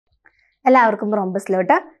എല്ലാവർക്കും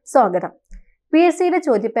റോംബസിലോട്ട് സ്വാഗതം. PSCയുടെ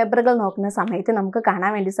ചോദ്യപേപ്പറുകൾ നോക്കുന്ന സമയത്ത് നമുക്ക്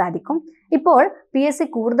കാണാൻ വേണ്ടി സാധിക്കും. ഇപ്പോൾ PSC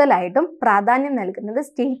കൂടുതലായിട്ടും പ്രാധാന്യം നൽകുന്നത്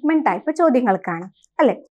സ്റ്റേറ്റ്മെന്റ് ടൈപ്പ് ചോദ്യങ്ങൾക്കാണ്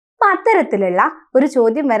അല്ലെ. അപ്പൊ അത്തരത്തിലുള്ള ഒരു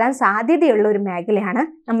ചോദ്യം വരാൻ സാധ്യതയുള്ള ഒരു മേഖലയാണ്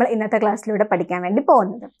നമ്മൾ ഇന്നത്തെ ക്ലാസ്സിലൂടെ പഠിക്കാൻ വേണ്ടി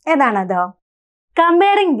പോകുന്നത്. ഏതാണത്?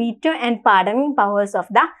 Comparing veto and പാർഡണിംഗ് powers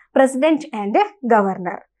of the president and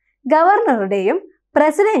governor. ഗവർണറുടെയും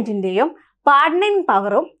പ്രസിഡന്റിന്റെയും പാർഡണിംഗ്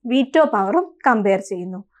പവറും വീറ്റോ പവറും കമ്പയർ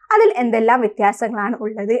ചെയ്യുന്നു. അതിൽ എന്തെല്ലാം വ്യത്യാസങ്ങളാണ്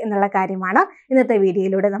ഉള്ളത് എന്നുള്ള കാര്യമാണ് ഇന്നത്തെ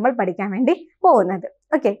വീഡിയോയിലൂടെ നമ്മൾ പഠിക്കാൻ വേണ്ടി പോകുന്നത്.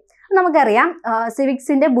 ഓക്കെ, നമുക്കറിയാം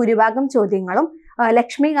സിവിക്സിന്റെ ഭൂരിഭാഗം ചോദ്യങ്ങളും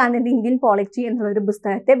ലക്ഷ്മികാന്തിന്റെ ഇന്ത്യൻ പോളിറ്റി എന്നുള്ള ഒരു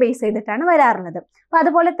പുസ്തകത്തെ ബേസ് ചെയ്തിട്ടാണ് വരാറുള്ളത്. അപ്പൊ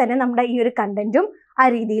അതുപോലെ തന്നെ നമ്മുടെ ഈ ഒരു കണ്ടന്റും ആ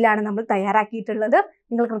രീതിയിലാണ് നമ്മൾ തയ്യാറാക്കിയിട്ടുള്ളത്.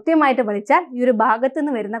 നിങ്ങൾ കൃത്യമായിട്ട് പഠിച്ചാൽ ഈ ഒരു ഭാഗത്ത്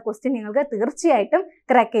നിന്ന് വരുന്ന ക്വസ്റ്റ്യൻ നിങ്ങൾക്ക് തീർച്ചയായിട്ടും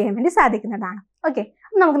ക്രാക്ക് ചെയ്യാൻ വേണ്ടി സാധിക്കുന്നതാണ്. ഓക്കെ,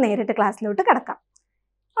 നമുക്ക് നേരിട്ട് ക്ലാസ്സിലോട്ട് കടക്കാം.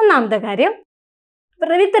 ഒന്നാമത്തെ കാര്യം,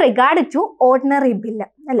 with regard to ordinary bill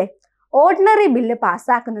അല്ലെ. ഓർഡിനറി ബില്ല്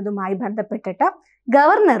പാസ്സാക്കുന്നതുമായി ബന്ധപ്പെട്ടിട്ട്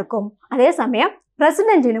ഗവർണർക്കും അതേസമയം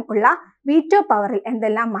പ്രസിഡന്റിനും ഉള്ള വീറ്റോ പവറിൽ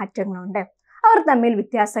എന്തെല്ലാം മാറ്റങ്ങളുണ്ട്, അവർ തമ്മിൽ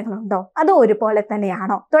വ്യത്യാസങ്ങളുണ്ടോ, അതോ ഒരുപോലെ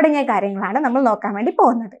തന്നെയാണോ തുടങ്ങിയ കാര്യങ്ങളാണ് നമ്മൾ നോക്കാൻ വേണ്ടി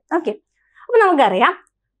പോകുന്നത്. ഓക്കെ, അപ്പൊ നമുക്കറിയാം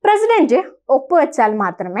പ്രസിഡന്റ് ഒപ്പുവെച്ചാൽ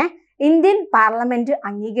മാത്രമേ ഇന്ത്യൻ പാർലമെന്റ്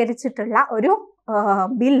അംഗീകരിച്ചിട്ടുള്ള ഒരു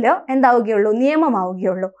ബില്ല് എന്താവുകയുള്ളൂ,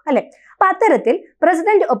 നിയമമാവുകയുള്ളൂ അല്ലെ. അപ്പൊ അത്തരത്തിൽ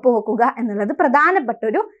പ്രസിഡന്റ് ഒപ്പുവെക്കുക എന്നുള്ളത് പ്രധാനപ്പെട്ട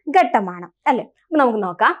ഒരു ഘട്ടമാണ് അല്ലെ. അപ്പൊ നമുക്ക്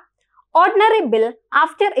നോക്കാം. Ordinary bill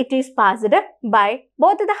after it is passed by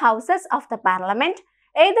both the houses of the parliament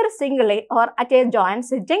either singly or at a joint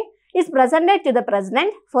sitting is presented to the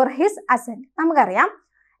president for his assent. നമുക്കറിയാം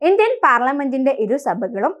ഇന്ത്യൻ പാർലമെന്റിന്റെ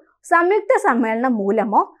ഇരുസഭകളും സംയുക്ത സമ്മേളനം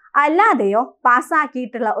മൂലമോ അല്ലാതെയോ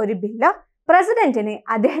പാസ്സാക്കിയിട്ടുള്ള ഒരു ബില്ല് പ്രസിഡന്റിന്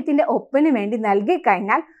അദ്ദേഹത്തിന്റെ ഒപ്പിന് വേണ്ടി നൽകി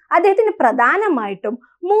കഴിഞ്ഞാൽ അദ്ദേഹത്തിന് പ്രധാനമായിട്ടും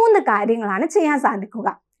 3 കാര്യങ്ങളാണ് ചെയ്യാൻ സാധിക്കുക.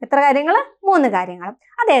 എത്ര കാര്യങ്ങൾ? 3 കാര്യങ്ങൾ.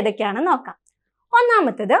 അത് ഏതൊക്കെയാണെന്ന് നോക്കാം.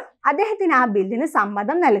 ഒന്നാമത്തേത്, അദ്ദേഹത്തിന് ആ ബില്ലിന്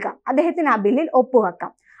സമ്മതം നൽകാം, അദ്ദേഹത്തിന് ആ ബില്ലിൽ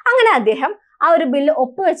ഒപ്പുവെക്കാം. അങ്ങനെ അദ്ദേഹം ആ ഒരു ബില്ല്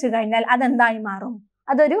ഒപ്പുവെച്ച് കഴിഞ്ഞാൽ അതെന്തായി മാറും?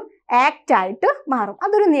 അതൊരു ആക്ട് ആയിട്ട് മാറും,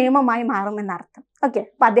 അതൊരു നിയമമായി മാറും എന്നർത്ഥം. ഓക്കെ,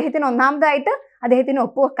 അപ്പൊ അദ്ദേഹത്തിന് ഒന്നാമതായിട്ട് അദ്ദേഹത്തിന്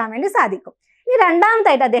ഒപ്പുവെക്കാൻ വേണ്ടി സാധിക്കും. ഇനി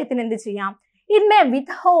രണ്ടാമതായിട്ട് അദ്ദേഹത്തിന് എന്ത് ചെയ്യാം? ഇറ്റ് മേ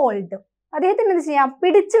വിത്ത് ഹോൾഡ്, അദ്ദേഹത്തിന് എന്ത് ചെയ്യാം?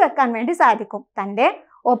 പിടിച്ചു വെക്കാൻ വേണ്ടി സാധിക്കും. തൻ്റെ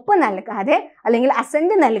ഒപ്പ് നൽകാതെ അല്ലെങ്കിൽ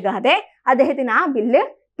അസെന്റ് നൽകാതെ അദ്ദേഹത്തിന് ആ ബില്ല്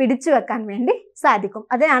പിടിച്ചു വെക്കാൻ വേണ്ടി സാധിക്കും.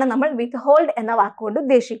 അതിനാണ് നമ്മൾ വിത്ത് ഹോൾഡ് എന്ന വാക്കുകൊണ്ട്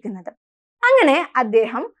ഉദ്ദേശിക്കുന്നത്. അങ്ങനെ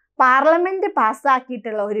അദ്ദേഹം പാർലമെന്റ്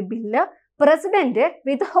പാസ്സാക്കിയിട്ടുള്ള ഒരു ബില്ല് പ്രസിഡന്റ്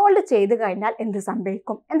വിത്ത് ഹോൾഡ് ചെയ്തു കഴിഞ്ഞാൽ എന്ത്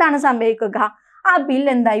സംഭവിക്കും? എന്താണ് സംഭവിക്കുക? ആ ബില്ല്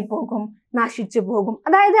എന്തായി പോകും? നശിച്ചു പോകും.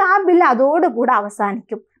 അതായത് ആ ബില്ല് അതോടുകൂടെ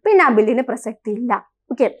അവസാനിക്കും, പിന്നെ ആ ബില്ലിന് പ്രസക്തി ഇല്ല.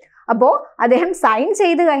 ഓക്കെ, അപ്പോ അദ്ദേഹം സൈൻ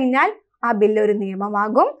ചെയ്തു കഴിഞ്ഞാൽ ആ ബില്ല് ഒരു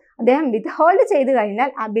നിയമമാകും, അദ്ദേഹം വിത്ത് ഹോൾഡ് ചെയ്തു കഴിഞ്ഞാൽ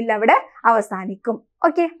ആ ബില്ല് അവിടെ അവസാനിക്കും.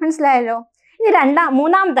 ഓക്കെ, മനസ്സിലായല്ലോ. ഇനി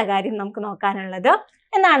മൂന്നാമത്തെ കാര്യം നമുക്ക് നോക്കാനുള്ളത്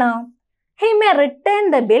എന്താണ്? He may return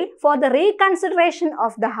the bill for the reconsideration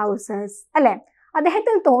of the houses അല്ലെ.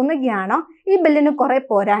 അദ്ദേഹത്തിന് തോന്നുകയാണോ ഈ ബില്ലിന് കുറെ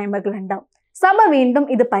പോരായ്മകളുണ്ടാവും, സഭ വീണ്ടും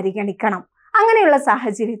ഇത് പരിഗണിക്കണം. അങ്ങനെയുള്ള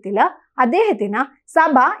സാഹചര്യത്തിൽ അദ്ദേഹത്തിന്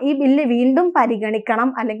സഭ ഈ ബില്ല് വീണ്ടും പരിഗണിക്കണം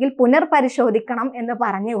അല്ലെങ്കിൽ പുനർപരിശോധിക്കണം എന്ന്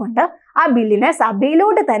പറഞ്ഞുകൊണ്ട് ആ ബില്ലിനെ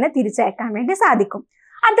സഭയിലോട്ട് തന്നെ തിരിച്ചയക്കാൻ വേണ്ടി സാധിക്കും.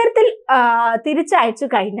 അത്തരത്തിൽ തിരിച്ചയച്ചു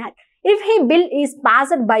കഴിഞ്ഞാൽ if he bill is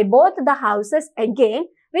passed by both the houses again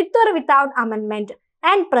with or without amendment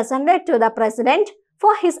and presented to the president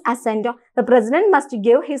for his assent, the president must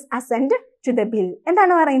give his assent to the bill.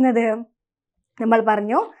 എന്താണ് പറയുന്നത്? നമ്മൾ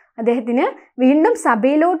പറഞ്ഞു അദ്ദേഹത്തിന് വീണ്ടും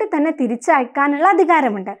സഭയിലോട്ട് തന്നെ തിരിച്ചയക്കാനുള്ള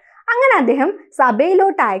അധികാരമുണ്ട്. അങ്ങനെ അദ്ദേഹം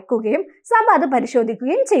സഭയിലോട്ട് അയക്കുകയും സഭ അത്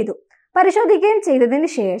പരിശോധിക്കുകയും ചെയ്തു. പരിശോധിക്കുകയും ചെയ്തതിന്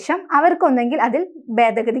ശേഷം അവർക്കൊന്നെങ്കിൽ അതിൽ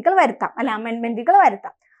ഭേദഗതികൾ വരുത്താം, അല്ല അമെൻമെന്റുകൾ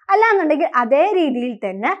വരുത്താം. അല്ലാന്നുണ്ടെങ്കിൽ അതേ രീതിയിൽ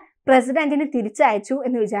തന്നെ പ്രസിഡന്റിന് തിരിച്ചയച്ചു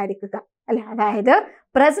എന്ന് വിചാരിക്കുക അല്ലെ. അതായത്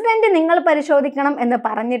പ്രസിഡന്റ് നിങ്ങൾ പരിശോധിക്കണം എന്ന്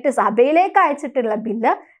പറഞ്ഞിട്ട് സഭയിലേക്ക് അയച്ചിട്ടുള്ള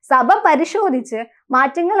ബില്ല് സഭ പരിശോധിച്ച്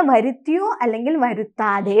മാറ്റങ്ങൾ വരുത്തിയോ അല്ലെങ്കിൽ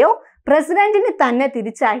വരുത്താതെയോ പ്രസിഡന്റിന് തന്നെ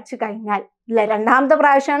തിരിച്ചയച്ചു കഴിഞ്ഞാൽ ഇല്ല, രണ്ടാമത്തെ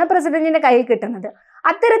പ്രാവശ്യമാണ് പ്രസിഡന്റിന്റെ കയ്യിൽ കിട്ടുന്നത്.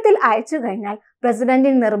 അത്തരത്തിൽ അയച്ചു കഴിഞ്ഞാൽ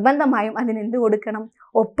പ്രസിഡന്റിന് നിർബന്ധമായും അതിനെന്ത് കൊടുക്കണം?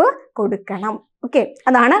 ഒപ്പ് കൊടുക്കണം. ഓക്കെ,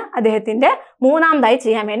 അതാണ് അദ്ദേഹത്തിന്റെ മൂന്നാമതായി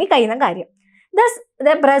ചെയ്യാൻ വേണ്ടി കഴിയുന്ന കാര്യം. Thus,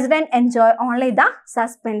 the president enjoy only the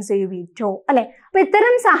suspensive veto അല്ലെ. അപ്പൊ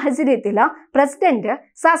ഇത്തരം സാഹചര്യത്തിൽ പ്രസിഡന്റ്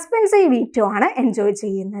സസ്പെൻസീവ് വീറ്റോ ആണ് എൻജോയ്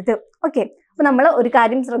ചെയ്യുന്നത്. ഓക്കെ, അപ്പൊ നമ്മൾ ഒരു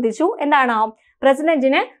കാര്യം ശ്രദ്ധിച്ചു, എന്താണ്?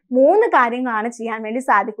 പ്രസിഡന്റിന് 3 കാര്യങ്ങളാണ് ചെയ്യാൻ വേണ്ടി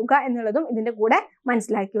സാധിക്കുക എന്നുള്ളതും ഇതിന്റെ കൂടെ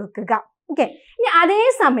മനസ്സിലാക്കി വെക്കുക. ഓക്കെ, ഇനി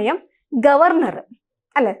അതേസമയം ഗവർണർ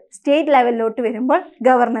അല്ലെ, സ്റ്റേറ്റ് ലെവലിലോട്ട് വരുമ്പോൾ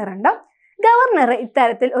ഗവർണർ ഉണ്ട്. ഗവർണർ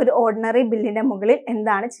ഇത്തരത്തിൽ ഒരു ഓർഡിനറി ബില്ലിന്റെ മുകളിൽ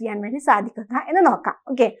എന്താണ് ചെയ്യാൻ വേണ്ടി സാധിക്കുക എന്ന് നോക്കാം.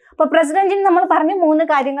 ഓക്കെ, അപ്പൊ പ്രസിഡന്റിന് നമ്മൾ പറഞ്ഞു 3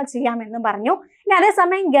 കാര്യങ്ങൾ ചെയ്യാമെന്ന് പറഞ്ഞു. ഇനി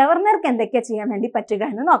അതേസമയം ഗവർണർക്ക് എന്തൊക്കെയാ ചെയ്യാൻ വേണ്ടി പറ്റുക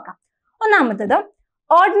എന്ന് നോക്കാം. ഒന്നാമത്തത്,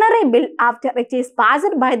 ordinary bill after it is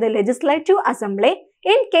passed by the legislative assembly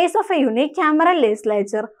in case of a unicameral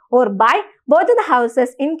legislature or by both the houses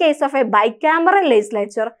in case of a bicameral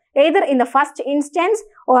legislature, either in the first instance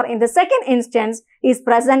or in the second instance, is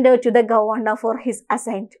presented to the governor for his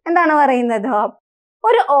assent. എന്താണ് പറയുന്നത്?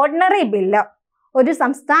 ഒരു ordinary bill ഒരു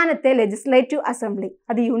സംസ്ഥാനത്തെ legislative assembly,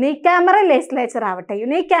 അത് യൂണികാമറൽ legislature ആവട്ടെ,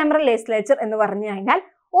 യൂണികാമറൽ legislature എന്ന് പറഞ്ഞു കഴിഞ്ഞാൽ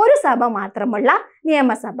ഒരു സഭ മാത്രമുള്ള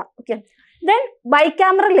നിയമസഭ. ഓക്കെ, ദെൻ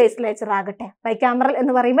ബൈകാമറൽ ലെജിസ്ലേച്ചർ ആകട്ടെ, ബൈകാമറൽ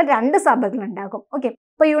എന്ന് പറയുമ്പോൾ 2 സഭകൾ ഉണ്ടാകും. ഓക്കെ,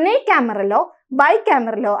 ഇപ്പൊ യൂണികാമറലോ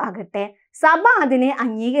ബൈകാമറലോ ആകട്ടെ, സഭ അതിനെ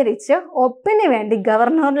അംഗീകരിച്ച് ഒപ്പിന് വേണ്ടി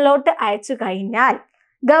ഗവർണറിലോട്ട് അയച്ചു കഴിഞ്ഞാൽ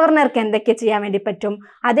ഗവർണർക്ക് എന്തൊക്കെ ചെയ്യാൻ വേണ്ടി പറ്റും?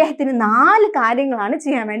 അദ്ദേഹത്തിന് 4 കാര്യങ്ങളാണ്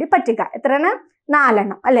ചെയ്യാൻ വേണ്ടി പറ്റുക. എത്രയാണ്? 4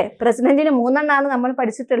 എണ്ണം അല്ലെ. പ്രസിഡന്റിന് 3 എണ്ണമാണ് നമ്മൾ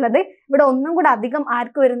പഠിച്ചിട്ടുള്ളത്. ഇവിടെ ഒന്നും കൂടെ അധികം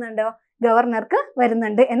ആർക്ക് വരുന്നുണ്ടോ? ഗവർണർക്ക്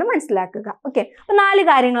വരുന്നുണ്ട് എന്ന് മനസ്സിലാക്കുക. ഓക്കെ, അപ്പൊ 4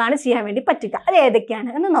 കാര്യങ്ങളാണ് ചെയ്യാൻ വേണ്ടി പറ്റുക. അത് ഏതൊക്കെയാണ്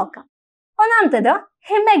എന്ന് നോക്കാം. ഒന്നാമത്തേത്,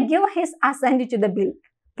 he may give his assent to the bill.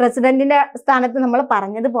 പ്രസിഡന്റിന്റെ സ്ഥാനത്ത് നമ്മൾ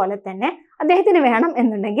പറഞ്ഞതുപോലെ തന്നെ അദ്ദേഹത്തിന് വേണം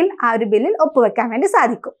എന്നുണ്ടെങ്കിൽ ആ ഒരു ബില്ലിൽ ഒപ്പുവെക്കാൻ വേണ്ടി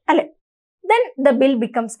സാധിക്കും അല്ലെ. then the bill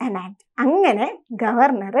becomes an act. അങ്ങനെ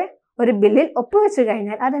ഗവർണർ ഒരു ബില്ലിൽ ഒപ്പുവെച്ചു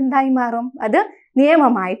കഴിഞ്ഞാൽ അതെന്തായി മാറും? അത്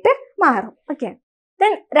നിയമമായിട്ട് മാറും. ഓക്കെ,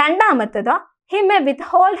 then രണ്ടാമത്തേത്, he may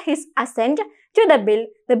withhold his assent to the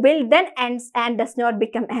bill then ends and does not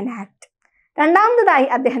become an act. രണ്ടാമതായി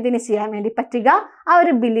അദ്ദേഹത്തിന് ചെയ്യാൻ വേണ്ടി പറ്റുക ആ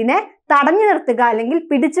ഒരു ബില്ലിനെ തടഞ്ഞു നിർത്തുക അല്ലെങ്കിൽ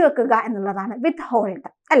പിടിച്ചു വെക്കുക എന്നുള്ളതാണ്, വിത്ത് ഹോൾഡ്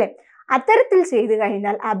അല്ലെ. അത്തരത്തിൽ ചെയ്തു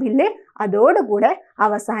കഴിഞ്ഞാൽ ആ ബില്ല് അതോടുകൂടെ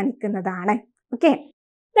അവസാനിക്കുന്നതാണ്. ഓക്കെ,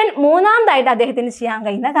 ദെൻ മൂന്നാമതായിട്ട് അദ്ദേഹത്തിന് ചെയ്യാൻ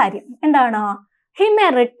കഴിയുന്ന കാര്യം എന്താണ്? he may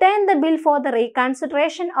retain the bill for the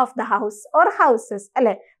reconsideration of the house or houses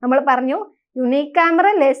അല്ലെ. നമ്മൾ പറഞ്ഞു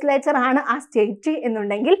യൂണികാമറൽ ലെജിസ്ലേച്ചർ ആണ് ആ സ്റ്റേറ്റ്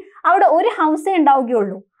എന്നുണ്ടെങ്കിൽ അവിടെ ഒരു ഹൗസേ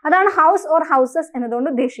ഉണ്ടാവുകയുള്ളൂ. അതാണ് ഹൗസ് ഓർ ഹൗസസ് എന്നതുകൊണ്ട്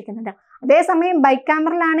ഉദ്ദേശിക്കുന്നത്. അതേസമയം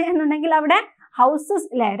ബൈകാമറൽ ആണ് എന്നുണ്ടെങ്കിൽ അവിടെ ഹൗസസ്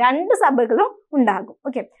അല്ലെ 2 സഭകളും ഉണ്ടാകും.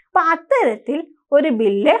 ഓക്കെ, അപ്പൊ അത്തരത്തിൽ ഒരു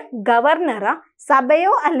ബില്ല് ഗവർണർ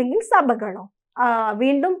സഭയോ അല്ലെങ്കിൽ സഭകളോ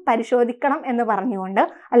വീണ്ടും പരിശോധിക്കണം എന്ന് പറഞ്ഞുകൊണ്ട്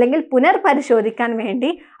അല്ലെങ്കിൽ പുനർപരിശോധിക്കാൻ വേണ്ടി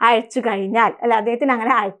അയച്ചു കഴിഞ്ഞാൽ അല്ലെ, അദ്ദേഹത്തിന്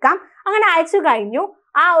അങ്ങനെ അയക്കാം. അങ്ങനെ അയച്ചു കഴിഞ്ഞു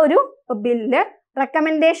ആ ഒരു ബില്ല്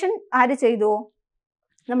റെക്കമെൻഡേഷൻ ആര് ചെയ്തു?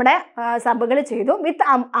 നമ്മുടെ സഭകൾ ചെയ്തു, വിത്ത്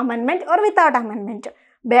അമെൻമെന്റ് ഓർ വിത്തൗട്ട് അമെൻമെന്റ്.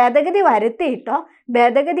 ഭേദഗതി വരുത്തിയിട്ടോ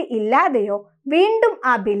ഭേദഗതി ഇല്ലാതെയോ വീണ്ടും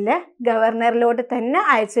ആ ബില്ല് ഗവർണറിലോട്ട് തന്നെ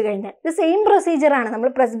അയച്ചു കഴിഞ്ഞാൽ ഇത് സെയിം പ്രൊസീജിയർ ആണ്. നമ്മൾ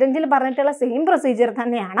പ്രസിഡന്റിൽ പറഞ്ഞിട്ടുള്ള സെയിം പ്രൊസീജിയർ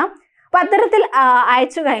തന്നെയാണ്. അപ്പൊ അത്തരത്തിൽ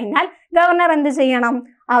അയച്ചു കഴിഞ്ഞാൽ ഗവർണർ എന്ത് ചെയ്യണം?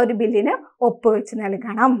 ആ ഒരു ബില്ലിന് ഒപ്പുവെച്ച്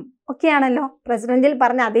നൽകണം. ഓക്കെ ആണല്ലോ, പ്രസിഡന്റിൽ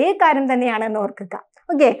പറഞ്ഞ അതേ കാര്യം തന്നെയാണ് എന്ന് ഓർക്കുക.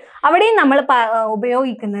 ഓക്കെ, അവിടെയും നമ്മൾ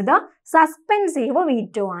ഉപയോഗിക്കുന്നത് സസ്പെൻസീവ്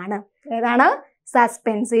വീറ്റോ ആണ്. ഏതാണ്?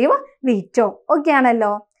 Suspensive veto. ഓക്കെ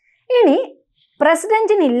ആണല്ലോ. ഇനി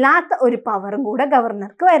പ്രസിഡന്റിന് ഇല്ലാത്ത ഒരു പവറും കൂടെ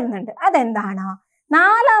ഗവർണർക്ക് വരുന്നുണ്ട്. അതെന്താണ്?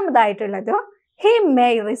 നാലാമതായിട്ടുള്ളത്, he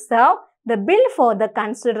may reserve the bill for the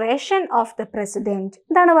consideration of the president.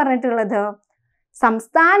 എന്താണ് പറഞ്ഞിട്ടുള്ളത്?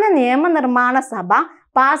 സംസ്ഥാന നിയമനിർമ്മാണ സഭ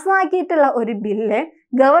പാസ്സാക്കിയിട്ടുള്ള ഒരു ബില്ല്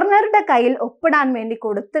ഗവർണറുടെ കയ്യിൽ ഒപ്പിടാൻ വേണ്ടി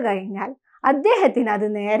കൊടുത്തു കഴിഞ്ഞാൽ അദ്ദേഹത്തിന് അത്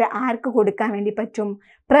നേരെ ആർക്ക് കൊടുക്കാൻ വേണ്ടി പറ്റും?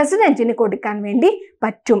 പ്രസിഡന്റിന് കൊടുക്കാൻ വേണ്ടി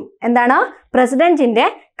പറ്റും. എന്താണ്? പ്രസിഡന്റിന്റെ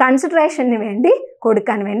കൺസിഡറേഷന് വേണ്ടി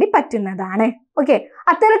കൊടുക്കാൻ വേണ്ടി പറ്റുന്നതാണ്. ഓക്കെ,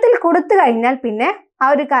 അത്തരത്തിൽ കൊടുത്തു കഴിഞ്ഞാൽ പിന്നെ ആ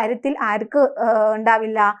ഒരു കാര്യത്തിൽ ആർക്ക്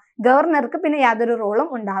ഉണ്ടാവില്ല? ഗവർണർക്ക് പിന്നെ യാതൊരു റോളും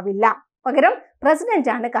ഉണ്ടാവില്ല. പകരം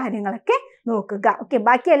പ്രസിഡന്റ് ആണ് കാര്യങ്ങളൊക്കെ നോക്കുക. ഓക്കെ,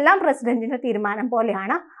 ബാക്കിയെല്ലാം പ്രസിഡന്റിന്റെ തീരുമാനം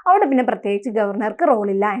പോലെയാണ്. അവിടെ പിന്നെ പ്രത്യേകിച്ച് ഗവർണർക്ക്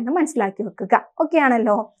റോളില്ല എന്ന് മനസ്സിലാക്കി വെക്കുക. ഓക്കെ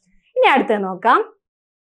ആണല്ലോ. ഇനി അടുത്തത് നോക്കാം.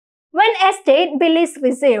 When a state bill is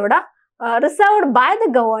reserved by the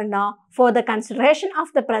governor for the consideration of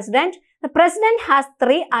the president has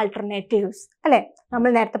 3 alternatives. അല്ലെ, നമ്മൾ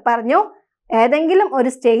നേരത്തെ പറഞ്ഞു ഏതെങ്കിലും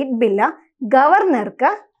ഒരു സ്റ്റേറ്റ് ബില്ല്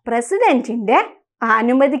ഗവർണർക്ക് പ്രസിഡന്റിന്റെ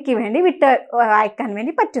അനുമതിക്ക് വേണ്ടി അയക്കാൻ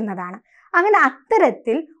വേണ്ടി പറ്റുന്നതാണ്. അങ്ങനെ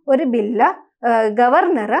അത്തരത്തിൽ ഒരു ബില്ല്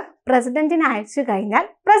ഗവർണർ പ്രസിഡന്റിന് അയച്ചു കഴിഞ്ഞാൽ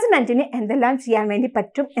പ്രസിഡന്റിന് എന്തെല്ലാം ചെയ്യാൻ വേണ്ടി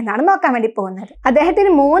പറ്റും എന്നാണ് നോക്കാൻ വേണ്ടി പോകുന്നത്.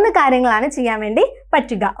 അദ്ദേഹത്തിന് 3 കാര്യങ്ങളാണ് ചെയ്യാൻ വേണ്ടി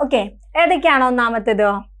പറ്റുക. ഓക്കെ, ഏതൊക്കെയാണോ? ഒന്നാമത്തേത്,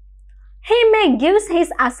 he may gives his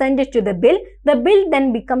assent to the bill then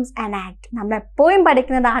becomes an act. നമ്മൾ എപ്പോഴും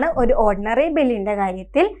പഠിക്കുന്നതാണ് ഒരു ഓർഡിനറി ബില്ലിന്റെ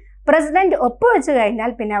കാര്യത്തിൽ പ്രസിഡന്റ് ഒപ്പുവെച്ചു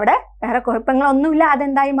കഴിഞ്ഞാൽ പിന്നെ അവിടെ വേറെ കുഴപ്പങ്ങളൊന്നുമില്ല.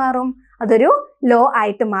 അതെന്തായി മാറും? അതൊരു ലോ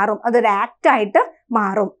ആയിട്ട് മാറും, അതൊരു ആക്ട് ആയിട്ട്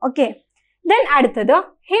മാറും. ഓക്കെ, then അടുത്തത്,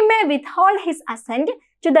 he may withhold his assent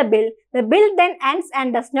to the bill then ends and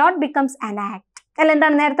does not becomes an act. അല്ല,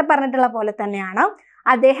 എന്താണ്? നേരത്തെ പറഞ്ഞിട്ടുള്ള പോലെ തന്നെയാണ്.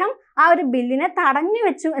 അദ്ദേഹം ആ ഒരു ബില്ലിനെ തടഞ്ഞു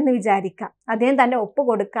വെച്ചു എന്ന് വിചാരിക്കുക. അദ്ദേഹം തന്റെ ഒപ്പ്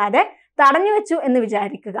കൊടുക്കാതെ തടഞ്ഞു വെച്ചു എന്ന്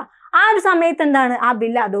വിചാരിക്കുക. ആ ഒരു സമയത്ത് എന്താണ്? ആ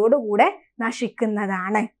ബില്ല് അതോടുകൂടെ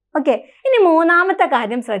നശിക്കുന്നതാണ്. ഓക്കെ, ഇനി മൂന്നാമത്തെ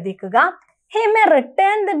കാര്യം ശ്രദ്ധിക്കുക. he may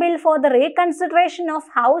return the bill for the reconsideration of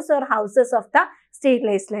house or houses of the state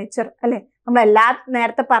legislature. അല്ലെ, നമ്മളെല്ലാ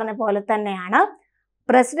നേരത്തെ പറഞ്ഞ പോലെ തന്നെയാണ്.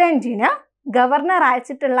 പ്രസിഡന്റിന് ഗവർണർ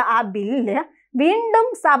അയച്ചിട്ടുള്ള ആ ബില്ല് വീണ്ടും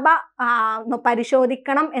സഭ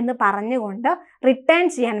പരിശോധിക്കണം എന്ന് പറഞ്ഞുകൊണ്ട് റിട്ടേൺ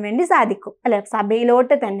ചെയ്യാൻ വേണ്ടി സാധിക്കും അല്ലെ.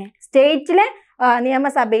 സഭയിലോട്ട് തന്നെ, സ്റ്റേറ്റിലെ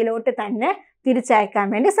നിയമസഭയിലോട്ട് തന്നെ തിരിച്ചയക്കാൻ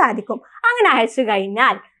വേണ്ടി സാധിക്കും. അങ്ങനെ അയച്ചു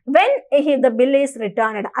കഴിഞ്ഞാൽ when the bill is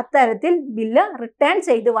returned, അത്തരത്തിൽ ബില്ല് റിട്ടേൺ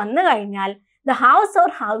ചെയ്ത് വന്നു കഴിഞ്ഞാൽ the house or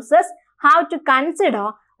houses have to consider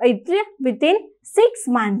it within 6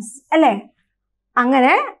 months അല്ലെ.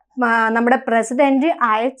 അങ്ങനെ നമ്മുടെ പ്രസിഡന്റ്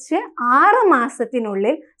അയച്ച് 6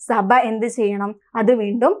 മാസത്തിനുള്ളിൽ സഭ എന്ത് ചെയ്യണം? അത്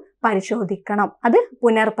വീണ്ടും പരിശോധിക്കണം, അത്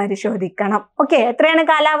പുനർപരിശോധിക്കണം. ഓക്കെ, എത്രയാണ്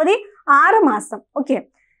കാലാവധി? 6 മാസം. ഓക്കെ,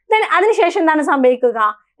 അതിനുശേഷം എന്താണ് സംഭവിക്കുക?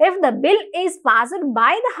 If the bill is passed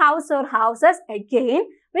by the house or houses again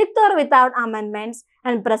with or without amendments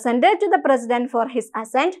and presented to the president for his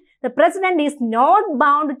assent, the president is not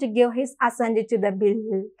bound to give his assent to the bill.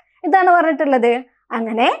 ഇതാണ് പറഞ്ഞിട്ടുള്ളത്.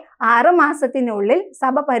 അങ്ങനെ 6 മാസത്തിനുള്ളിൽ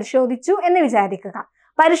സഭ പരിശോധിച്ചു എന്ന് വിചാരിക്കുക.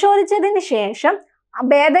 പരിശോധിച്ചതിന് ശേഷം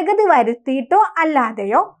ഭേദഗതി വരുത്തിയിട്ടോ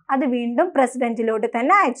അല്ലാതെയോ അത് വീണ്ടും പ്രസിഡന്റിലോട്ട്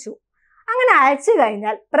തന്നെ അയച്ചു. അങ്ങനെ അയച്ചു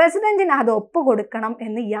കഴിഞ്ഞാൽ പ്രസിഡന്റിന് അത് ഒപ്പുകൊടുക്കണം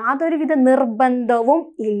എന്ന് യാതൊരുവിധ നിർബന്ധവും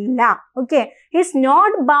ഇല്ല. ഓക്കെ, ഹിസ്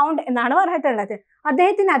നോട്ട് ബൗണ്ട് എന്നാണ് പറഞ്ഞിട്ടുള്ളത്.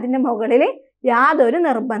 അദ്ദേഹത്തിന് അതിന്റെ മുകളിൽ യാതൊരു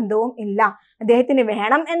നിർബന്ധവും ഇല്ല. അദ്ദേഹത്തിന്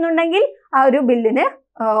വേണം എന്നുണ്ടെങ്കിൽ ആ ഒരു ബില്ലിന്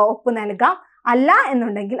ഒപ്പ് നൽകാം, അല്ല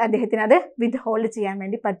എന്നുണ്ടെങ്കിൽ അദ്ദേഹത്തിന് അത് വിത്ത്ഹോൾഡ് ചെയ്യാൻ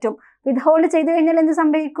വേണ്ടി പറ്റും. വിത്ത്ഹോൾഡ് ചെയ്ത് കഴിഞ്ഞാൽ എന്ത്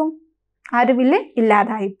സംഭവിക്കും? ആ ഒരു ബില്ല്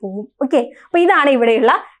ഇല്ലാതായി പോവും. ഓക്കെ, അപ്പൊ ഇതാണ്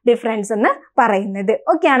ഇവിടെയുള്ള ഡിഫറൻസ് എന്ന് പറയുന്നത്.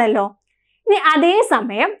 ഓക്കെ ആണല്ലോ. ഇനി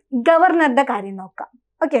അതേസമയം ഗവർണറുടെ കാര്യം നോക്കാം.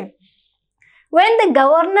 Okay, when the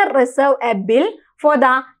governor reserve a bill for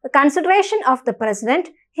the consideration of the president,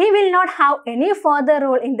 he will not have any further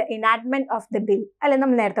role in the enactment of the bill. അല്ലെ,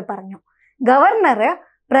 നമ്മൾ നേരത്തെ പറഞ്ഞു, ഗവർണർ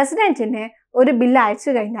പ്രസിഡന്റിന് ഒരു ബില്ല് അയച്ചു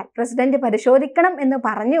കഴിഞ്ഞാൽ, പ്രസിഡന്റ് പരിശോധിക്കണം എന്ന്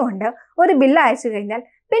പറഞ്ഞുകൊണ്ട് ഒരു ബില്ല് അയച്ചു കഴിഞ്ഞാൽ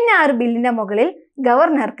പിന്നെ ആ ഒരു ബില്ലിന്റെ മുകളിൽ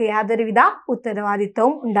ഗവർണർക്ക് യാതൊരുവിധ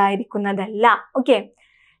ഉത്തരവാദിത്വവും ഉണ്ടായിരിക്കുന്നതല്ല. Okay,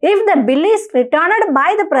 if the bill is returned by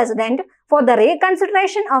the president for the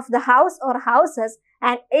reconsideration of the house or houses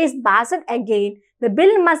and is passed again, the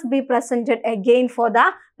bill must be presented again for the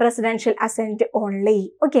presidential assent only.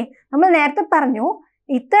 Okay, നമ്മൾ നേരത്തെ പറഞ്ഞു,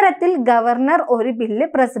 ഇത്തരത്തിൽ governor ഒരു bill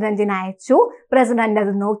പ്രസിഡന്റിന് അയച്ചു, president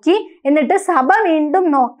അത് നോക്കി, എന്നിട്ട് സഭ വീണ്ടും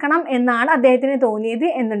നോക്കണം എന്നാണ് അദ്ദേഹത്തിന് തോന്നിയത്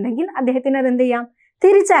എന്നുണ്ടെങ്കിൽ അദ്ദേഹത്തിന് അത് എന്ത് ചെയ്യാം?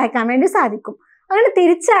 തിരിച്ചയക്കാൻ വേണ്ടി സാധിക്കും. അങ്ങനെ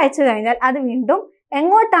തിരിച്ചയച്ചു കഴിഞ്ഞാൽ അത് വീണ്ടും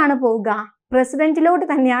എങ്ങോട്ടാണ് പോവുക? പ്രസിഡന്റിലോട്ട്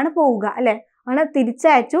തന്നെയാണ് പോവുക അല്ലെ. അങ്ങനെ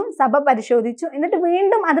തിരിച്ചയച്ചു, സഭ പരിശോധിച്ചു, എന്നിട്ട്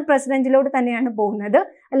വീണ്ടും അത് പ്രസിഡന്റിലോട്ട് തന്നെയാണ് പോകുന്നത്,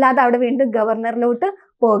 അല്ലാതെ അവിടെ വീണ്ടും ഗവർണറിലോട്ട്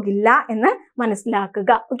പോകില്ല എന്ന്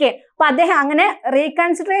മനസ്സിലാക്കുക. ഓക്കെ, അപ്പൊ അദ്ദേഹം അങ്ങനെ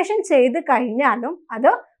റീകൺസിഡറേഷൻ ചെയ്ത് കഴിഞ്ഞാലും അത്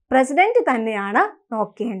പ്രസിഡന്റ് തന്നെയാണ്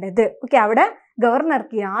നോക്കേണ്ടത്. ഓക്കെ, അവിടെ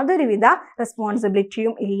ഗവർണർക്ക് യാതൊരുവിധ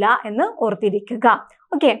റെസ്പോൺസിബിലിറ്റിയും ഇല്ല എന്ന് ഓർത്തിരിക്കുക.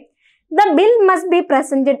 Okay, the bill must be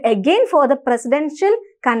presented again for the presidential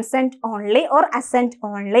consent only or assent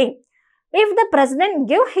only. If the president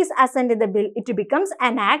give his assent to the bill, it becomes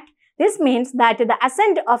an act. This means that the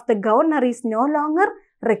assent of the governor is no longer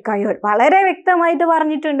required. വളരെ വ്യക്തമായിട്ട്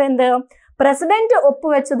പറഞ്ഞിട്ടുണ്ട് എന്ത്? President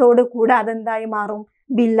ഒപ്പുവെച്ചതോട് കൂടെ അതെന്തായി മാറും?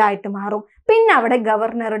 ബില്ലായിട്ട് മാറും. പിന്നെ അവിടെ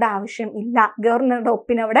ഗവർണറുടെ ആവശ്യം ഇല്ല, ഗവർണറുടെ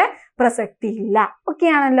ഒപ്പിന് അവിടെ പ്രസക്തി ഇല്ല. ഓക്കെ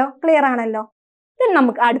ആണല്ലോ, ക്ലിയർ ആണല്ലോ.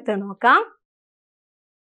 നമുക്ക് അടുത്ത് നോക്കാം.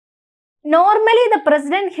 Normally the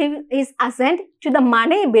president gives his assent to the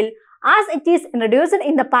money bill as it is introduced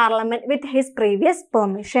in the parliament with his previous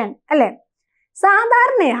permission. അല്ലെ,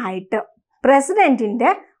 സാധാരണയായിട്ട്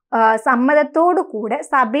പ്രസിഡന്റിന്റെ സമ്മതത്തോടു കൂടെ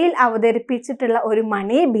സഭയിൽ അവതരിപ്പിച്ചിട്ടുള്ള ഒരു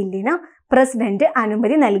മണി ബില്ലിന് പ്രസിഡന്റ്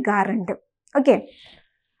അനുമതി നൽകാറുണ്ട്. Okay,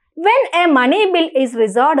 when a money bill is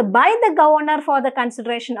reserved by the governor for the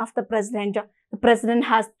consideration of the president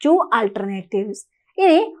has two alternatives.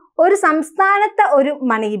 ഇനി ഒരു സംസ്ഥാനത്തെ ഒരു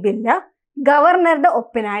മണി ബില്ല് ഗവർണറുടെ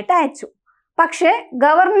ഒപ്പിനായിട്ട് അയച്ചു, പക്ഷേ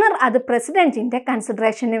ഗവർണർ അത് പ്രസിഡന്റിന്റെ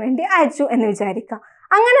കൺസിഡറേഷന് വേണ്ടി അയച്ചു എന്ന് വിചാരിക്കുക.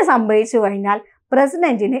 അങ്ങനെ സംഭവിച്ചു കഴിഞ്ഞാൽ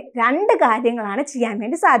പ്രസിഡന്റിന് 2 കാര്യങ്ങളാണ് ചെയ്യാൻ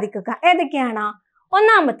വേണ്ടി സാധിക്കുക. ഏതൊക്കെയാണ്?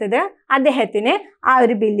 ഒന്നാമത്തേത്, അദ്ദേഹത്തിന് ആ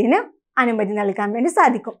ഒരു ബില്ലിന് അനുമതി നൽകാൻ വേണ്ടി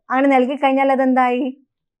സാധിക്കും. അങ്ങനെ നൽകി കഴിഞ്ഞാൽ അതെന്തായി?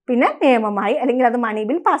 പിന്നെ നിയമമായി, അല്ലെങ്കിൽ അത് മണി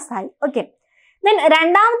ബിൽ പാസ്സായി. ഓക്കെ, ദെൻ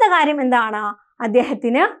രണ്ടാമത്തെ കാര്യം എന്താണ്?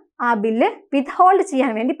 അദ്ദേഹത്തിന് ആ ബില്ല് വിത്ത്ഹോൾഡ്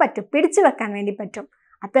ചെയ്യാൻ വേണ്ടി പറ്റും, പിടിച്ചു വെക്കാൻ വേണ്ടി പറ്റും.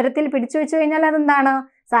 അത്തരത്തിൽ പിടിച്ചു വെച്ചു കഴിഞ്ഞാൽ അതെന്താണ്?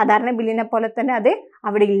 സാധാരണ ബില്ലിനെ പോലെ തന്നെ അത്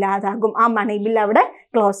അവിടെ ഇല്ലാതാകും, ആ മണി ബില്ല് അവിടെ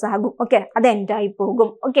ക്ലോസ് ആകും. ഓക്കെ, അത് എൻഡായി പോകും.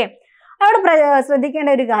 ഓക്കെ, അവിടെ ശ്രദ്ധിക്കേണ്ട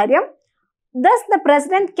ഒരു കാര്യം, thus the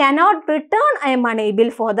president cannot return a money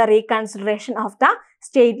bill for the reconsideration of the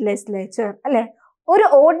state legislature. അല്ലെ, ഒരു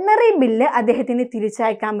ഓർഡിനറി ബില്ല് അദ്ദേഹത്തിന്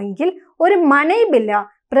തിരിച്ചയക്കാമെങ്കിൽ ഒരു മണി ബില്ല്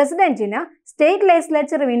പ്രസിഡന്റിന് സ്റ്റേറ്റ്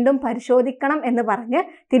ലെജിസ്ലേച്ചർ വീണ്ടും പരിശോധിക്കണം എന്ന് പറഞ്ഞ്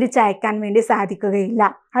തിരിച്ചയക്കാൻ വേണ്ടി സാധിക്കുകയില്ല.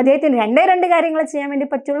 അദ്ദേഹത്തിന് 2 കാര്യങ്ങൾ ചെയ്യാൻ വേണ്ടി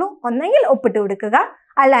പറ്റുള്ളൂ. ഒന്നെങ്കിൽ ഒപ്പിട്ട് കൊടുക്കുക,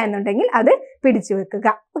 അല്ല എന്നുണ്ടെങ്കിൽ അത് പിടിച്ചു വെക്കുക.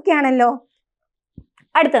 ഓക്കെ ആണല്ലോ.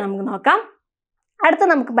 അടുത്ത നമുക്ക് നോക്കാം. അടുത്ത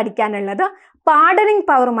നമുക്ക് പഠിക്കാനുള്ളത് പാർഡനിങ്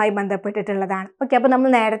പവറുമായി ബന്ധപ്പെട്ടിട്ടുള്ളതാണ്. ഓക്കെ, അപ്പോൾ നമ്മൾ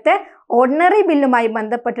നേരത്തെ ഓർഡിനറി ബില്ലുമായി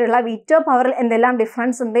ബന്ധപ്പെട്ടുള്ള വീറ്റോ പവറിൽ എന്തെല്ലാം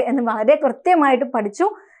ഡിഫറൻസ് ഉണ്ട് എന്ന് വളരെ കൃത്യമായിട്ട് പഠിച്ചു.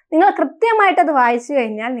 നിങ്ങൾ കൃത്യമായിട്ട് അത് വായിച്ചു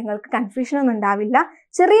കഴിഞ്ഞാൽ നിങ്ങൾക്ക് കൺഫ്യൂഷൻ ഒന്നും ഉണ്ടാവില്ല.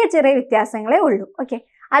 ചെറിയ ചെറിയ വ്യത്യാസങ്ങളേ ഉള്ളൂ. ഓക്കെ,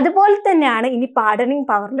 അതുപോലെ തന്നെയാണ് ഇനി പാർഡനിങ്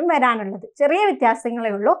പവറിലും വരാനുള്ളത്. ചെറിയ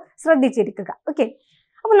വ്യത്യാസങ്ങളേ ഉള്ളൂ, ശ്രദ്ധിച്ചിരിക്കുക. ഓക്കെ,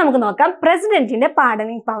 അപ്പോൾ നമുക്ക് നോക്കാം പ്രസിഡന്റിന്റെ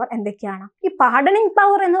പാർഡനിങ് പവർ എന്തൊക്കെയാണ്. ഈ പാർഡനിങ്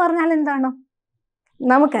പവർ എന്ന് പറഞ്ഞാൽ എന്താണ്?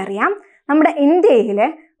 നമുക്കറിയാം, നമ്മുടെ ഇന്ത്യയിലെ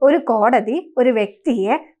ഒരു കോടതി ഒരു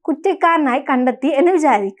വ്യക്തിയെ കുറ്റക്കാരനായി കണ്ടെത്തി എന്ന്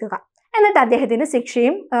വിചാരിക്കുക. എന്നിട്ട് അദ്ദേഹത്തിന്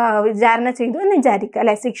ശിക്ഷയും വിചാരണ ചെയ്തു എന്ന് വിചാരിക്കുക,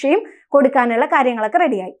 അല്ലെ? ശിക്ഷയും കൊടുക്കാനുള്ള കാര്യങ്ങളൊക്കെ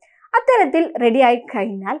റെഡിയായി. അത്തരത്തിൽ റെഡിയായി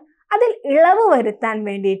കഴിഞ്ഞാൽ അതിൽ ഇളവ് വരുത്താൻ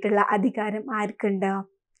വേണ്ടിയിട്ടുള്ള അധികാരം ആർക്കുണ്ട്?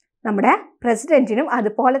 നമ്മുടെ പ്രസിഡന്റിനും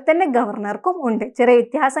അതുപോലെ തന്നെ ഗവർണർക്കും ഉണ്ട്. ചെറിയ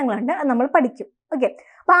വ്യത്യാസങ്ങളുണ്ട്, അത് നമ്മൾ പഠിക്കും. ഓക്കെ,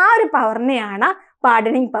 അപ്പൊ ആ ഒരു പവറിനെയാണ്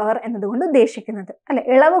പാർഡനിങ് പവർ എന്നതുകൊണ്ട് ഉദ്ദേശിക്കുന്നത്, അല്ലെ?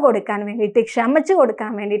 ഇളവ് കൊടുക്കാൻ വേണ്ടിയിട്ട്, ക്ഷമിച്ചു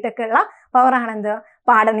കൊടുക്കാൻ വേണ്ടിയിട്ടൊക്കെ ഉള്ള പവറാണ് എന്ത്?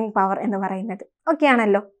 പാർഡനിങ് പവർ എന്ന് പറയുന്നത്. ഓക്കെ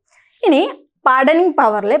ആണല്ലോ. ഇനി പാർഡനിങ്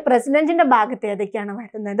പവറിൽ പ്രസിഡന്റിന്റെ ഭാഗത്ത് ഏതൊക്കെയാണ്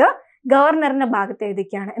വരുന്നത്, ഗവർണറിന്റെ ഭാഗത്ത്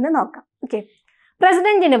ഏതൊക്കെയാണ് എന്ന് നോക്കാം. ഓക്കെ,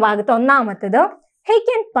 പ്രസിഡന്റിന്റെ ഭാഗത്ത് ഒന്നാമത്തത് he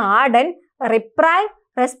can pardon, റിപ്രൈവ്,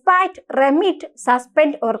 respite, remit,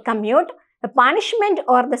 suspend or commute the punishment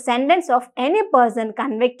or the sentence of any person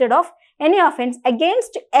convicted of any offense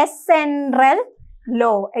against a central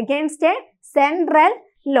law. Against a central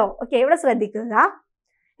law. Okay, ഇവിടെ ശ്രദ്ധിക്കുക.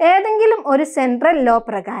 ഏതെങ്കിലും ഒരു സെൻട്രൽ ലോ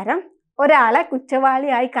പ്രകാരം ഒരാളെ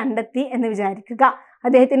കുറ്റവാളിയായി കണ്ടെത്തി എന്ന് വിചാരിക്കുക.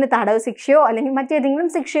 അദ്ദേഹത്തിന് തടവ് ശിക്ഷയോ അല്ലെങ്കിൽ മറ്റേതെങ്കിലും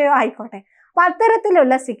ശിക്ഷയോ ആയിക്കോട്ടെ. അപ്പൊ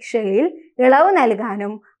അത്തരത്തിലുള്ള ശിക്ഷയിൽ ഇളവ്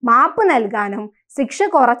നൽകാനും മാപ്പ് നൽകാനും ശിക്ഷ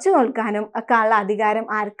കുറച്ചു നൽകാനും ഒക്കെ ഉള്ള അധികാരം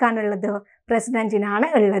ആർക്കാണുള്ളത്? പ്രസിഡന്റിനാണ്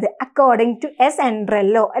ഉള്ളത്. According to A central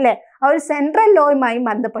law, അല്ലെ? ആ ഒരു സെൻട്രൽ ലോയുമായി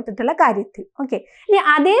ബന്ധപ്പെട്ടിട്ടുള്ള കാര്യത്തിൽ. ഓക്കെ, ഇനി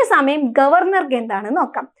അതേസമയം ഗവർണർക്ക് എന്താണെന്ന്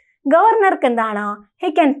നോക്കാം. ഗവർണർക്ക് എന്താണ്? He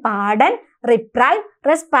can pardon, റിപ്രൈവ്,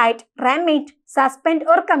 respite, remit, suspend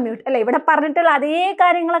or commute, അല്ലെ? ഇവിടെ പറഞ്ഞിട്ടുള്ള അതേ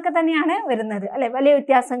കാര്യങ്ങളൊക്കെ തന്നെയാണ് വരുന്നത്, അല്ലെ? വലിയ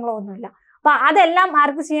വ്യത്യാസങ്ങളോ ഒന്നുമില്ല. അപ്പൊ അതെല്ലാം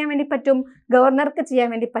ആർക്ക് ചെയ്യാൻ വേണ്ടി പറ്റും? ഗവർണർക്ക് ചെയ്യാൻ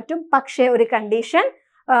വേണ്ടി പറ്റും. പക്ഷേ ഒരു condition,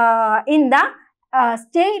 in the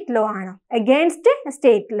state law ആണ്, അഗെയിൻസ്റ്റ്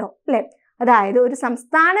സ്റ്റേറ്റ് ലോ, അല്ലെ? അതായത് ഒരു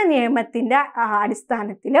സംസ്ഥാന നിയമത്തിന്റെ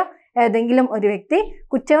അടിസ്ഥാനത്തിൽ ഏതെങ്കിലും ഒരു വ്യക്തി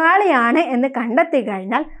കുറ്റവാളിയാണ് എന്ന് കണ്ടെത്തി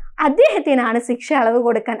കഴിഞ്ഞാൽ അദ്ദേഹത്തിനാണ് ശിക്ഷ അളവ്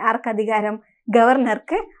കൊടുക്കാൻ ആർക്ക് അധികാരം?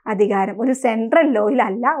 ഗവർണർക്ക് അധികാരം. ഒരു സെൻട്രൽ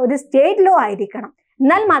ലോയിലല്ല, ഒരു സ്റ്റേറ്റ് ലോ ആയിരിക്കണം.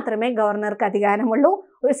 എന്നാൽ മാത്രമേ ഗവർണർക്ക് അധികാരമുള്ളൂ.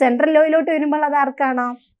 ഒരു സെൻട്രൽ ലോയിലോട്ട് വരുമ്പോൾ അത് ആർക്കാണ്?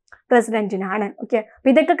 പ്രസിഡന്റിനാണ്. ഓക്കെ, അപ്പൊ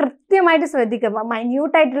ഇതൊക്കെ കൃത്യമായിട്ട് ശ്രദ്ധിക്കുക.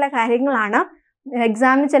 മൈന്യൂട്ടായിട്ടുള്ള കാര്യങ്ങളാണ്.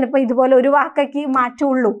 എക്സാമിന് ചിലപ്പോൾ ഇതുപോലെ ഒരു വാക്കൊക്കെ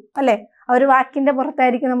മാറ്റുള്ളൂ, അല്ലെ? ആ ഒരു വാക്കിന്റെ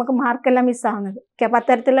പുറത്തായിരിക്കും നമുക്ക് മാർക്കെല്ലാം മിസ്സാവുന്നത്. ഓക്കെ, അപ്പൊ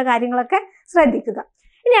അത്തരത്തിലുള്ള കാര്യങ്ങളൊക്കെ ശ്രദ്ധിക്കുക.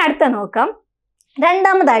 ഇനി അടുത്ത നോക്കാം,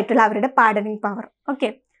 രണ്ടാമതായിട്ടുള്ള അവരുടെ pardoning power. Okay,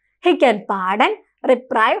 he can pardon,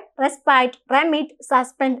 റിപ്രൈവ്, respite, remit,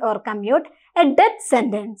 suspend or commute A death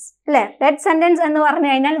sentence, അല്ലെ? ഡെത്ത് സെന്റൻസ് എന്ന് പറഞ്ഞു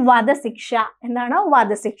കഴിഞ്ഞാൽ വധശിക്ഷ. എന്താണ്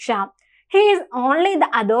വധശിക്ഷ? He is only the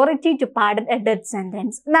authority to pardon A death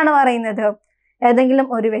sentence. എന്താണ് പറയുന്നത്? ഏതെങ്കിലും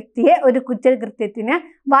ഒരു വ്യക്തിയെ ഒരു കുറ്റകൃത്യത്തിന്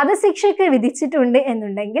വധശിക്ഷയ്ക്ക് വിധിച്ചിട്ടുണ്ട്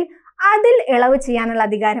എന്നുണ്ടെങ്കിൽ അതിൽ ഇളവ് ചെയ്യാനുള്ള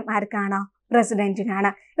അധികാരം ആർക്കാണ്? പ്രസിഡന്റിനാണ്.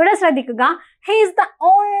 ഇവിടെ ശ്രദ്ധിക്കുക, he is the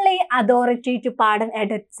only authority to pardon A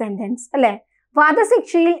death sentence, അല്ലെ?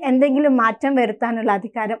 വധശിക്ഷയിൽ എന്തെങ്കിലും മാറ്റം വരുത്താനുള്ള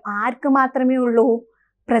അധികാരം ആർക്ക് മാത്രമേ ഉള്ളൂ?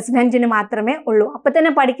 പ്രസിഡന്റിന് മാത്രമേ ഉള്ളൂ. അപ്പൊ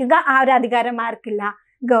തന്നെ പഠിക്കുക, ആ ഒരു അധികാരം ആർക്കില്ല?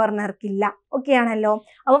 ഗവർണർക്കില്ല. ഓക്കെ ആണല്ലോ.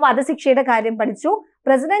 അപ്പൊ വധശിക്ഷയുടെ കാര്യം പഠിച്ചു.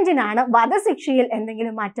 പ്രസിഡന്റിനാണ് വധശിക്ഷയിൽ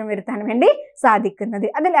എന്തെങ്കിലും മാറ്റം വരുത്താൻ വേണ്ടി സാധിക്കുന്നത്.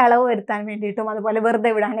 അതിൽ ഇളവ് വരുത്താൻ വേണ്ടിയിട്ടും അതുപോലെ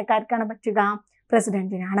വെറുതെ വിടാനൊക്കെ ആർക്കാണ് പറ്റുക?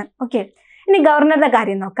 പ്രസിഡന്റിനാണ്. ഓക്കെ, ഇനി ഗവർണറുടെ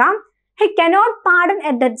കാര്യം നോക്കാം. He cannot pardon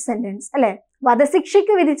A death sentence, അല്ലെ?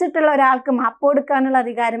 വധശിക്ഷയ്ക്ക് വിധിച്ചിട്ടുള്ള ഒരാൾക്ക് മാപ്പ് കൊടുക്കാനുള്ള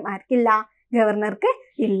അധികാരം ആർക്കില്ല? ഗവർണർക്ക്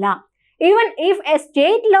ഇല്ല. Even if a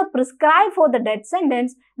state law prescribes for the death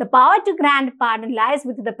sentence, the power to grant pardon lies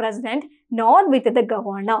with the president, not with the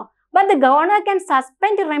governor. But the governor can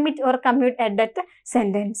suspend, remit or commute a death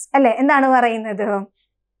sentence. അല്ലെ? എന്താണ് പറയുന്നത്?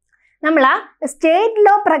 നമ്മൾ state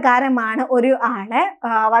law പ്രകാരമാണ് ഒരു ആളെ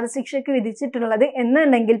വധശിക്ഷയ്ക്ക് വിധിച്ചിട്ടുള്ളത്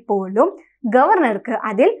എന്നുണ്ടെങ്കിൽ പോലും ഗവർണർക്ക്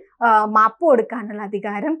അതിൽ മാപ്പ് കൊടുക്കാനുള്ള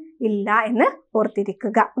അധികാരം ഇല്ല എന്ന്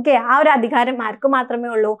ഓർത്തിരിക്കുക. ഓക്കെ, ആ ഒരു അധികാരം ആർക്ക് മാത്രമേ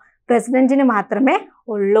ഉള്ളൂ? പ്രസിഡന്റിന് മാത്രമേ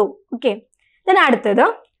ഉള്ളൂ. ഓക്കെ, ഇതിന് അടുത്തത്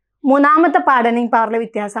മൂന്നാമത്തെ പാർഡനിങ് പവറിലെ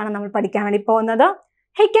വ്യത്യാസമാണ് നമ്മൾ പഠിക്കാൻ വേണ്ടി പോകുന്നത്.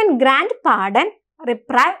 He can grand pardon,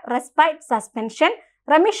 റിപ്രൈവ്, respite, suspension,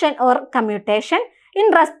 remission or commutation in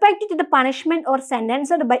respect to the punishment or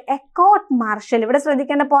sentenced by A court martial. ഇവിടെ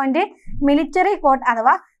ശ്രദ്ധിക്കേണ്ട പോയിന്റ് മിലിറ്ററി കോർട്ട്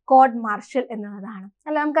അഥവാ കോർട്ട് മാർഷൽ എന്നുള്ളതാണ്.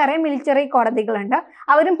 അല്ല, നമുക്കറിയാം മിലിറ്ററി കോടതികളുണ്ട്,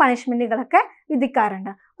 അവരും പണിഷ്മെന്റുകളൊക്കെ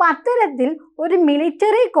വിധിക്കാറുണ്ട്. അപ്പൊ അത്തരത്തിൽ ഒരു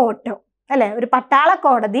മിലിറ്ററി കോർട്ട് അല്ലെ, ഒരു പട്ടാള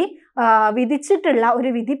കോടതി വിധിച്ചിട്ടുള്ള ഒരു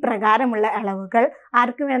വിധി പ്രകാരമുള്ള ഇളവുകൾ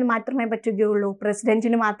ആർക്ക് മാത്രമേ പറ്റുകയുള്ളൂ?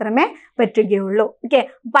 പ്രസിഡന്റിന് മാത്രമേ പറ്റുകയുള്ളൂ. ഓക്കെ,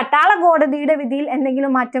 പട്ടാള കോടതിയുടെ വിധിയിൽ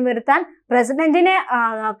എന്തെങ്കിലും മാറ്റം വരുത്താൻ പ്രസിഡന്റിന്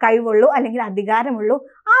കഴിവുള്ളൂ അല്ലെങ്കിൽ അധികാരമുള്ളൂ.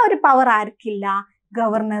 ആ ഒരു പവർ ആർക്കില്ല?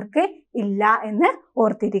 ഗവർണർക്ക് ഇല്ല എന്ന്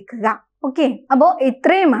ഓർത്തിരിക്കുക. ഓക്കെ, അപ്പോൾ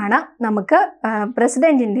ഇത്രയുമാണ് നമുക്ക്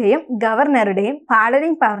പ്രസിഡന്റിന്റെയും ഗവർണറുടെയും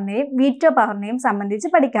പാർഡനിങ് പവറിനെയും വീറ്റോ പവറിനെയും സംബന്ധിച്ച്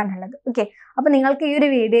പഠിക്കാനുള്ളത്. ഓക്കെ, അപ്പോൾ നിങ്ങൾക്ക് ഈ ഒരു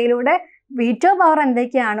വീഡിയോയിലൂടെ വീറ്റോ പവർ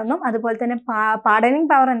എന്തൊക്കെയാണെന്നും അതുപോലെ തന്നെ പാർഡനിങ്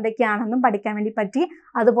പവർ എന്തൊക്കെയാണെന്നും പഠിക്കാൻ വേണ്ടി പറ്റി.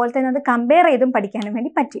 അതുപോലെ തന്നെ അത് കമ്പയർ ചെയ്തും പഠിക്കാനും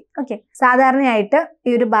വേണ്ടി പറ്റി. ഓക്കെ, സാധാരണയായിട്ട്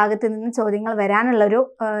ഈ ഒരു ഭാഗത്ത് നിന്ന് ചോദ്യങ്ങൾ വരാനുള്ളൊരു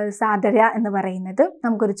സാധ്യത എന്ന് പറയുന്നത്,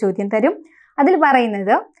 നമുക്കൊരു ചോദ്യം തരും. അതിൽ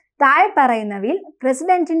പറയുന്നത് താഴെ പറയുന്നവയിൽ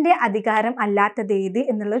പ്രസിഡന്റിന്റെ അധികാരം അല്ലാത്തത് ഏത്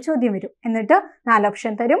എന്നുള്ള ചോദ്യം വരും. എന്നിട്ട് 4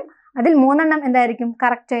 ഓപ്ഷൻ തരും. അതിൽ 3 എണ്ണം എന്തായിരിക്കും?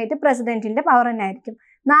 കറക്റ്റ് ആയിട്ട് പ്രസിഡന്റിന്റെ പവർ തന്നെ ആയിരിക്കും.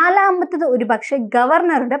 4ാമത്തത് ഒരു പക്ഷേ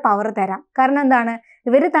ഗവർണറുടെ പവർ തരാം. കാരണം എന്താണ്?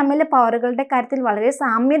 ഇവർ തമ്മിൽ പവറുകളുടെ കാര്യത്തിൽ വളരെ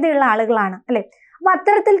സാമ്യതയുള്ള ആളുകളാണ് അല്ലെ. അപ്പൊ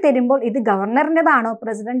അത്തരത്തിൽ തരുമ്പോൾ ഇത് ഗവർണറിൻ്റെതാണോ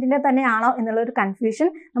പ്രസിഡന്റിന്റെ തന്നെയാണോ എന്നുള്ള ഒരു കൺഫ്യൂഷൻ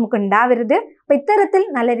നമുക്ക് ഉണ്ടാവരുത്. അപ്പൊ ഇത്തരത്തിൽ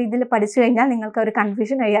നല്ല രീതിയിൽ പഠിച്ചു കഴിഞ്ഞാൽ നിങ്ങൾക്ക് ഒരു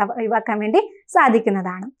കൺഫ്യൂഷൻ ഒഴിവാക്കാൻ വേണ്ടി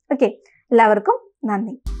സാധിക്കുന്നതാണ്. ഓക്കെ, എല്ലാവർക്കും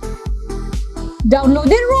നന്ദി. Download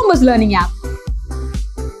the ROMBUS Learning App.